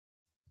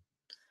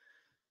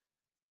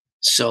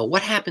So,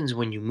 what happens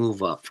when you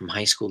move up from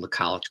high school to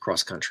college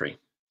cross country?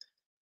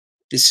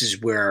 This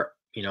is where,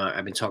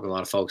 I've been talking to a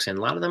lot of folks, and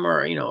a lot of them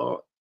are,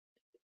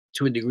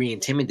 to a degree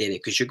intimidated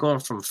because you're going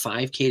from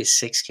 5K to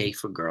 6K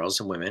for girls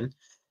and women,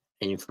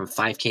 and you're from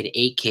 5K to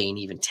 8K and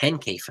even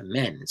 10K for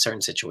men in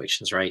certain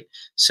situations, right?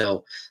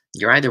 So,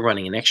 you're either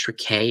running an extra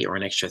K or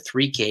an extra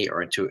 3K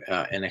or into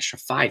an extra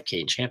 5K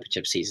in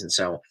championship season.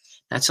 So,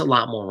 that's a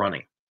lot more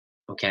running.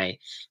 Okay.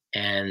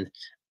 And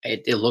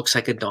it looks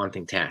like a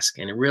daunting task,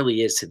 and it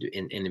really is to do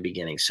in the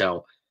beginning.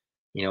 So,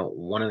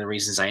 one of the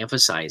reasons I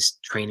emphasize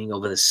training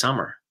over the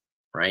summer,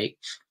 right,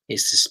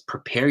 is to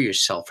prepare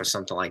yourself for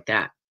something like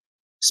that,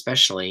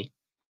 especially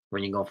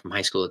when you go from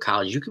high school to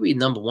college. You could be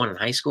number one in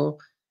high school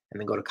and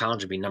then go to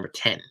college and be number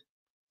 10.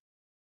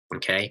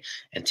 Okay.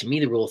 And to me,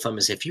 the rule of thumb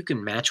is if you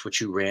can match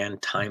what you ran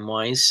time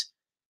wise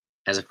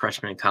as a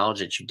freshman in college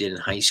that you did in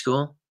high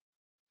school,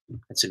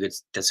 that's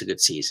a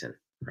good season,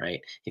 right?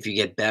 If you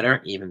get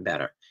better, even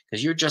better,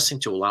 because you're adjusting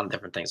to a lot of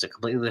different things, a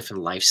completely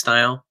different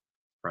lifestyle,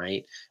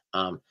 right?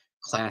 Um,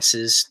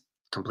 Classes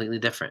completely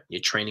different.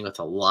 You're training with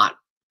a lot,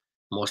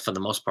 most for the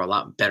most part, a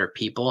lot better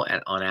people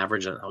on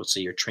average. And so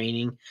your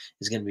training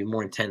is going to be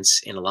more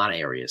intense in a lot of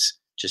areas,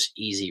 just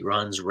easy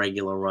runs,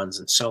 regular runs,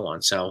 and so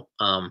on. So,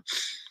 and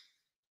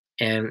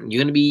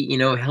you're going to be,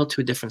 held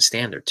to a different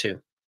standard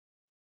too.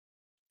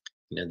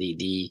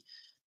 The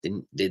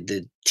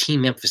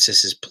team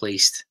emphasis is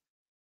placed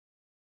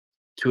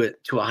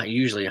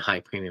usually a high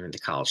premium at the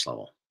college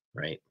level,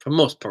 right? For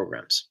most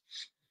programs,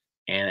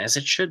 and as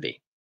it should be.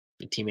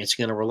 Your teammates are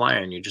going to rely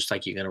on you just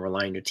like you're going to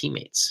rely on your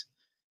teammates.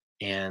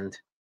 And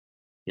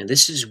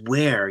this is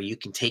where you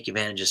can take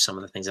advantage of some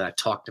of the things that I've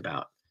talked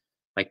about,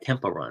 like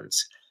tempo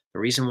runs. The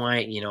reason why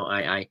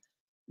I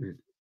mm,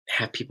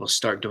 have people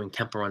start doing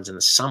tempo runs in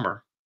the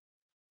summer,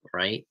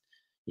 right?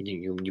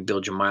 You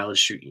build your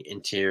mileage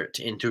into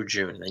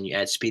June, then you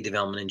add speed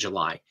development in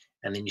July,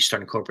 and then you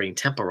start incorporating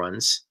tempo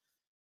runs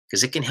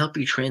because it can help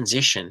you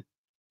transition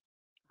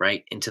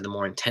right into the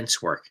more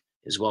intense work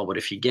as well. But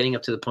if you're getting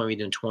up to the point where you're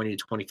doing 20 to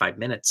 25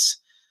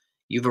 minutes,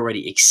 you've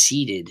already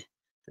exceeded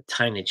the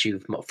time that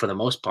you've, for the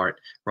most part,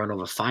 run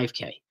over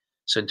 5K.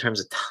 So in terms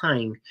of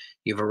time,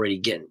 you've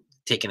already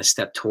taken a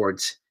step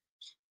towards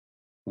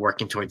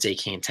working towards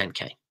 8K and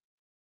 10K,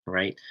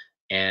 right?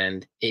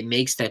 And it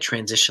makes that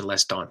transition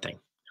less daunting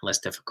and less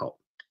difficult.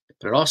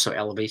 But it also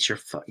elevates your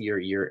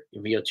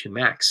VO2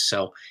 max.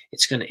 So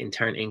it's going to in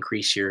turn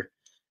increase your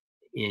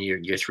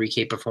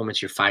 3K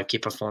performance, your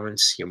 5K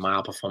performance, your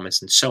mile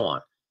performance, and so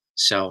on.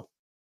 So,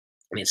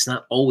 I mean, it's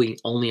not always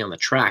only on the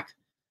track.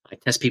 I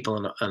test people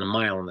on a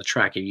mile on the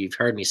track. And you've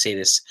heard me say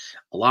this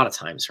a lot of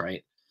times,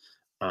 right?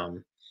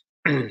 Um,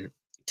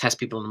 Test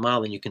people on the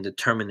mile, and you can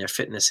determine their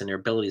fitness and their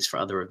abilities for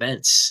other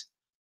events,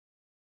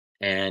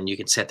 and you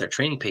can set their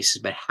training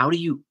paces. But how do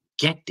you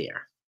get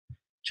there?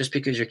 Just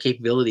because your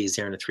capability is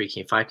there in a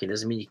 3K, 5K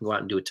doesn't mean you can go out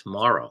and do it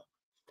tomorrow.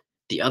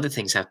 The other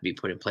things have to be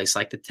put in place,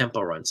 like the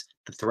tempo runs,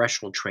 the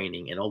threshold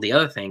training, and all the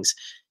other things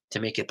to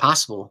make it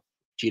possible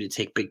for you to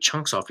take big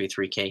chunks off your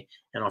 3K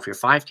and off your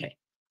 5K,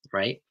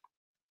 right?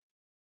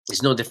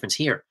 There's no difference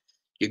here.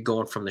 You're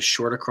going from the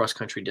shorter cross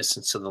country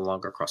distance to the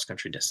longer cross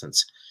country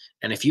distance.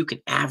 And if you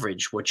can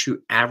average what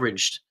you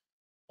averaged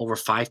over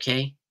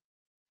 5K,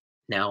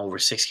 now over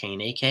 6K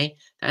and 8K,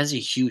 that is a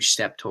huge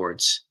step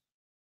towards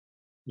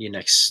your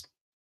next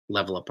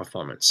level of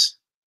performance.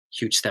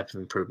 Huge step of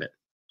improvement,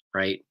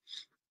 right?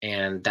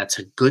 And that's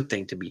a good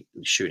thing to be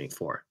shooting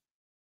for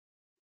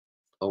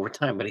over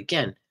time. But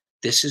again,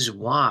 this is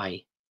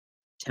why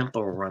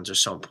tempo runs are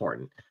so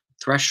important.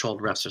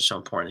 Threshold reps are so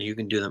important. You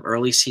can do them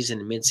early season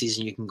and mid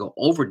season. You can go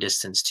over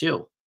distance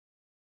too,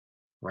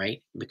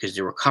 right? Because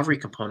the recovery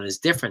component is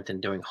different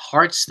than doing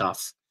hard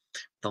stuff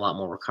with a lot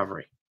more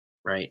recovery,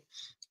 right?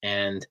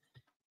 And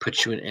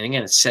puts you in, and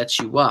again, it sets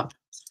you up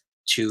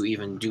to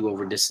even do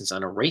over distance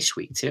on a race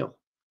week too.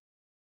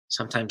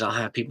 Sometimes I'll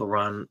have people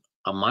run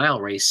a mile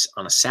race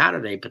on a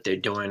Saturday, but they're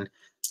doing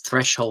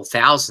threshold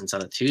thousands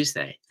on a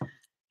Tuesday.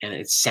 And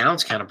it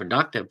sounds kind of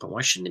productive, but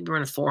why shouldn't they be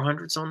running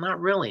 400s? So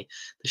not really.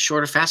 The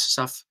shorter, faster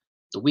stuff,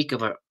 the week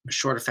of a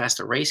shorter,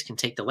 faster race can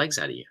take the legs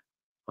out of you,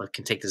 or it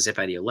can take the zip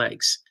out of your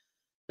legs.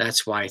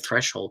 That's why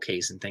threshold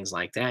Ks and things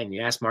like that. And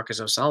you ask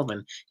Marcus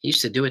O'Sullivan, he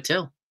used to do it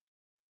too.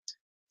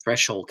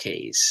 Threshold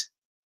Ks,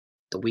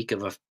 the week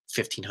of a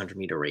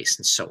 1500-meter race,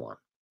 and so on.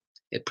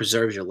 It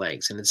preserves your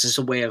legs. And it's just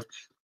a way of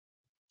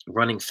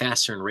running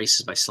faster in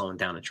races by slowing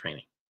down in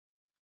training.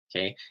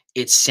 Okay.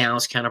 It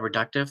sounds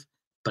counterproductive,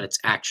 but it's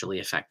actually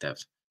effective.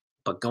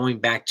 But going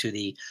back to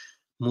the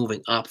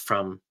moving up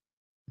from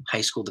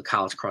high school to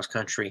college cross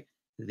country,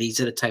 these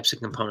are the types of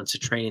components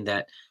of training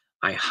that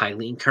I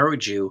highly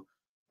encourage you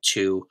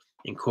to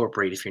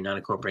incorporate if you're not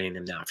incorporating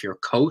them now. If you're a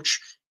coach,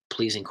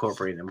 please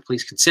incorporate them.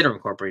 Please consider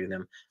incorporating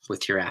them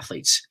with your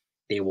athletes.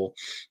 They will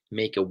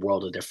make a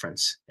world of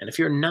difference. And if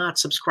you're not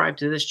subscribed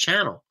to this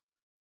channel,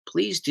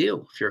 please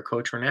do. If you're a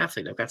coach or an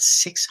athlete, I've got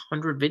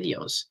 600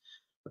 videos.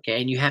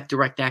 Okay, and you have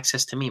direct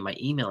access to me. My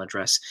email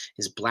address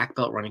is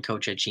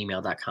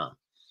blackbeltrunningcoach@gmail.com.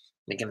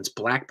 And again, it's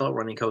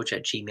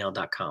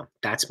blackbeltrunningcoach@gmail.com.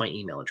 That's my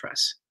email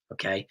address.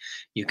 Okay.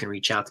 You can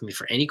reach out to me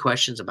for any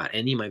questions about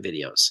any of my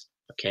videos.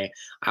 Okay.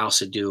 I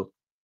also do,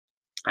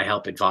 I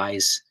help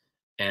advise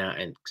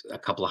and a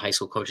couple of high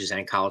school coaches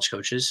and college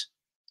coaches.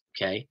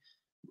 Okay.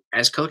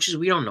 As coaches,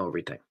 we don't know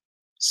everything.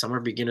 Some are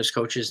beginners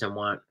coaches and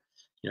want,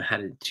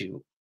 how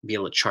to be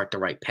able to chart the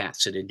right path.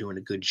 So they're doing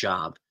a good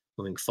job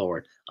moving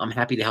forward. I'm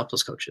happy to help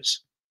those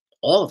coaches,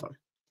 all of them,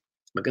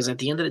 because at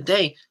the end of the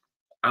day,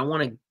 I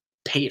want to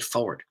pay it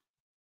forward.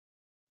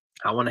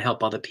 I want to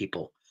help other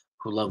people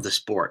who love the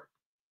sport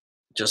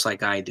just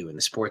like I do. And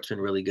the sport's been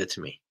really good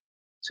to me.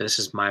 So this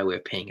is my way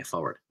of paying it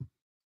forward.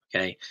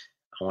 Okay.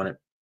 I want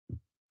to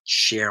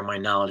share my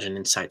knowledge and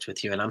insights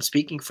with you. And I'm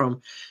speaking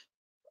from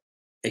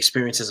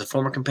experience as a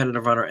former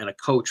competitive runner and a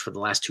coach for the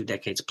last 2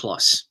 decades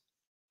plus.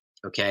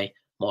 Okay.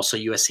 I'm also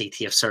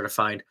USATF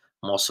certified.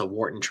 I'm also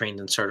Wharton trained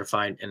and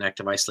certified in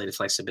active isolated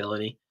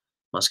flexibility,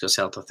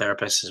 musculoskeletal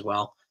therapist as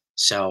well.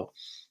 So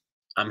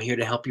I'm here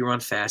to help you run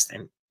fast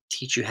and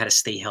teach you how to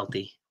stay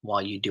healthy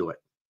while you do it.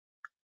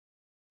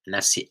 And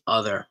that's the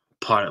other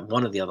part,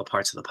 one of the other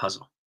parts of the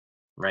puzzle,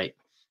 right?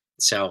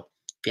 So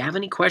if you have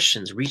any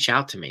questions, reach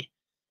out to me.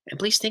 And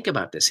please think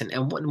about this.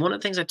 And one of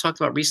the things I talked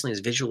about recently is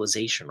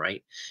visualization,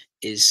 right?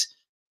 Is,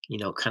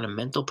 kind of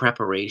mental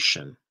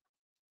preparation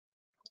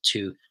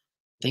to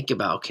think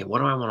about, okay, what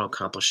do I want to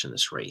accomplish in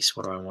this race?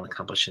 What do I want to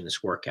accomplish in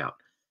this workout?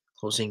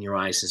 Closing your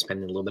eyes and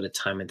spending a little bit of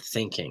time and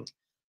thinking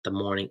the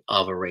morning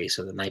of a race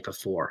or the night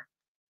before.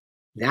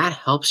 That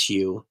helps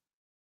you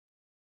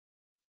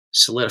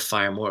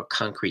solidify a more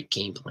concrete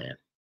game plan,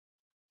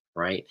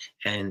 right?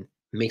 And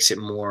makes it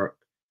more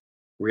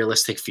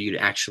realistic for you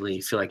to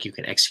actually feel like you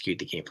can execute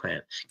the game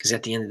plan. Because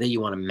at the end of the day,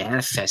 you want to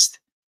manifest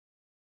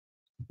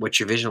what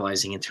you're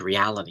visualizing into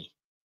reality.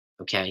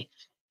 Okay.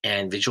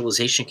 And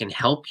visualization can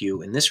help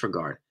you in this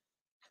regard.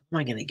 How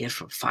am I going to get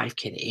from 5K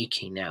to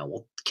 8K now?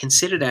 Well,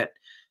 consider that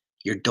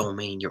your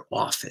domain, your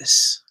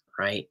office,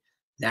 right?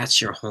 That's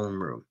your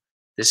homeroom.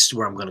 This is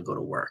where I'm going to go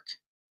to work.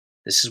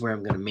 This is where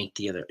I'm going to make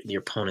the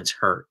opponents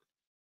hurt,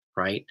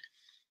 right?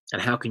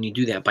 And how can you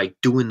do that? By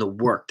doing the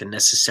work, the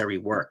necessary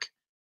work,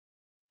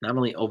 not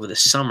only over the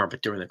summer,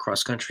 but during the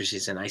cross country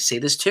season. I say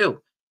this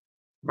too.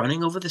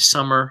 Running over the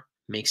summer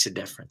makes a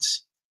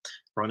difference.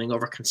 Running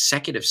over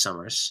consecutive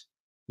summers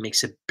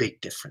makes a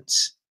big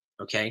difference.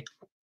 Okay.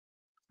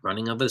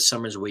 Running over the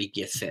summer is where you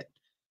get fit.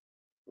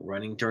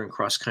 Running during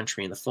cross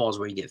country in the fall is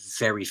where you get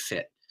very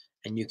fit.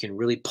 And you can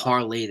really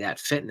parlay that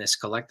fitness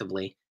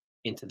collectively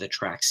into the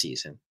track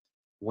season,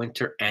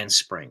 winter and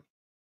spring.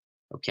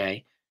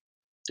 Okay.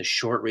 The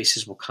short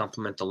races will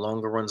complement the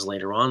longer runs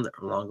later on. The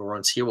longer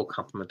runs here will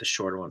complement the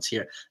shorter ones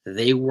here.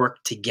 They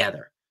work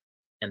together.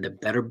 And the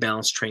better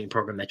balanced training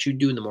program that you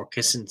do, and the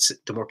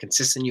more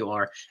consistent you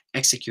are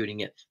executing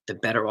it, the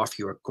better off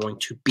you are going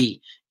to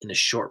be in the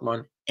short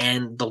run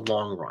and the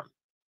long run.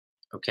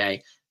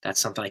 Okay? That's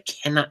something I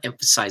cannot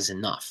emphasize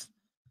enough.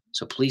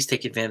 So please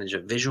take advantage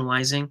of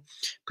visualizing.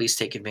 Please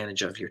take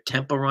advantage of your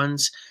tempo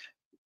runs,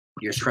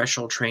 your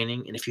threshold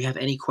training. And if you have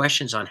any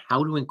questions on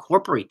how to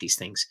incorporate these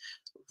things,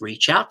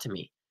 reach out to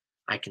me.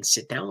 I can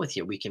sit down with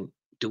you. We can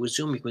do a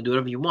Zoom. You can do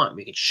whatever you want.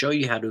 We can show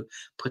you how to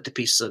put the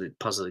pieces of the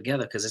puzzle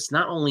together, because it's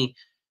not only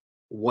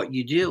what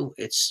you do,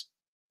 it's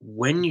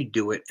when you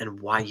do it and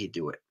why you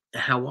do it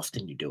and how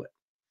often you do it.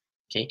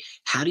 Okay.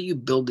 How do you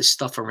build this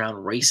stuff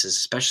around races,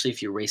 especially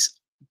if you race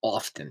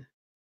often?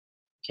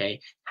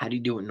 Okay. How do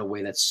you do it in a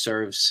way that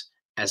serves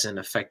as an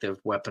effective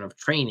weapon of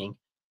training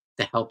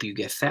to help you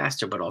get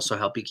faster, but also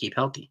help you keep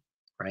healthy,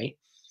 right?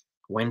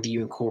 When do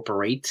you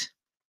incorporate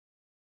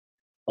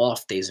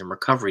off days and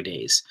recovery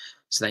days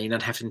so that you're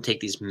not having to take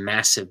these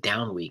massive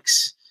down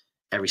weeks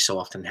every so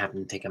often,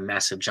 having to take a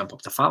massive jump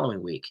up the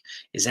following week?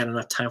 Is that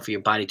enough time for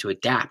your body to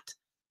adapt,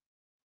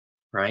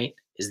 right?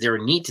 Is there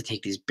a need to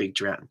take these big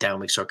down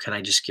weeks, or can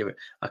I just give it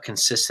a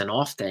consistent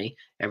off day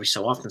every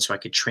so often so I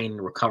could train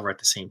and recover at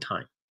the same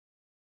time,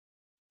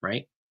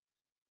 right?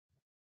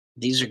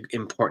 These are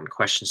important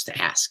questions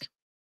to ask,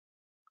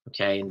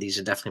 okay? And these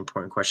are definitely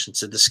important questions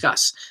to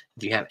discuss.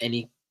 If you have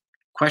any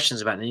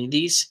questions about any of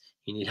these,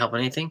 you need help on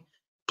anything,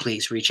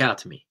 please reach out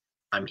to me.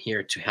 I'm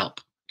here to help,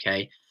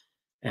 okay?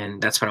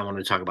 And that's what I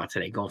wanted to talk about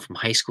today, going from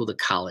high school to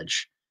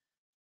college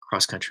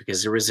cross country,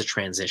 because there is a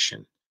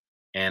transition,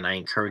 and I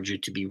encourage you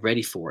to be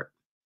ready for it,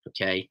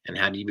 okay? And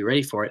how do you be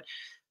ready for it?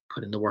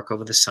 Put in the work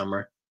over the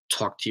summer,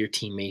 talk to your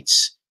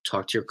teammates,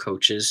 talk to your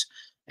coaches,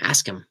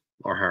 ask him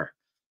or her,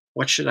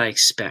 what should I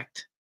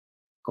expect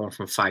going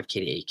from 5K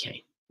to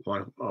 8K,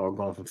 or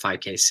going from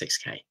 5K to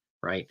 6K,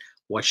 right?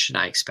 What should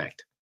I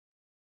expect?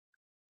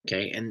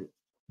 Okay, and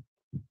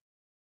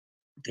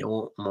they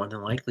will more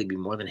than likely be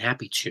more than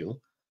happy to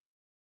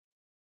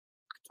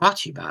talk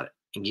to you about it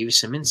and give you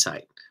some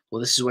insight.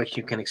 Well, this is what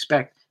you can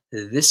expect.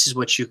 This is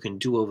what you can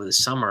do over the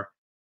summer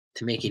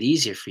to make it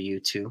easier for you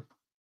to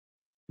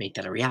make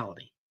that a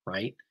reality,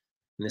 right?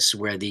 And this is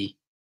where the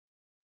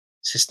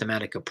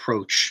systematic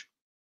approach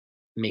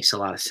makes a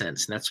lot of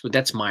sense. And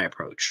that's my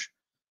approach.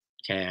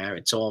 Okay,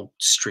 it's all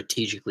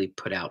strategically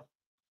put out,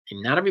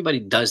 and not everybody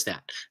does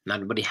that. Not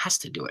everybody has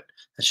to do it.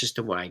 That's just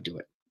the way I do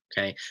it.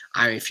 Okay.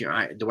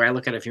 The way I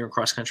look at it, if you're in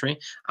cross country,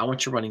 I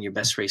want you running your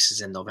best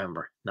races in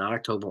November, not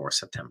October or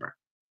September.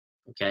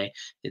 Okay.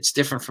 It's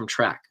different from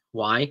track.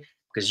 Why?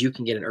 Because you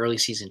can get an early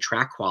season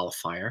track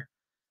qualifier,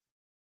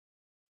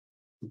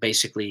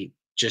 basically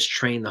just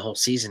train the whole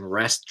season,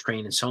 rest,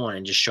 train, and so on,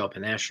 and just show up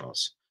in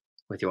nationals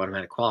with your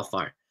automatic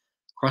qualifier.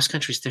 Cross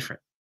country is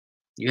different.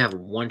 You have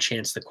one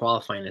chance to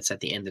qualify, and it's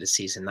at the end of the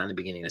season, not in the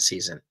beginning of the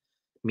season.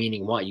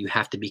 Meaning what? You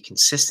have to be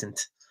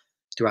consistent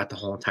throughout the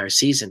whole entire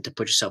season to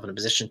put yourself in a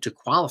position to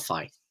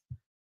qualify.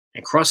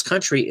 And cross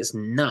country is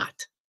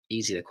not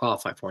easy to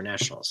qualify for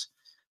nationals.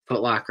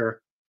 Foot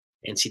Locker,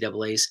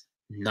 NCAA's,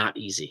 not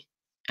easy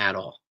at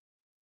all.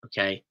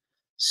 Okay.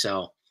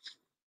 So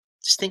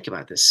just think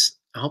about this.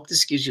 I hope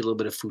this gives you a little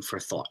bit of food for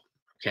thought.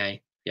 Okay.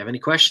 If you have any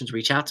questions,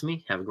 reach out to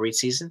me. Have a great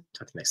season.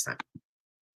 Talk to you next time.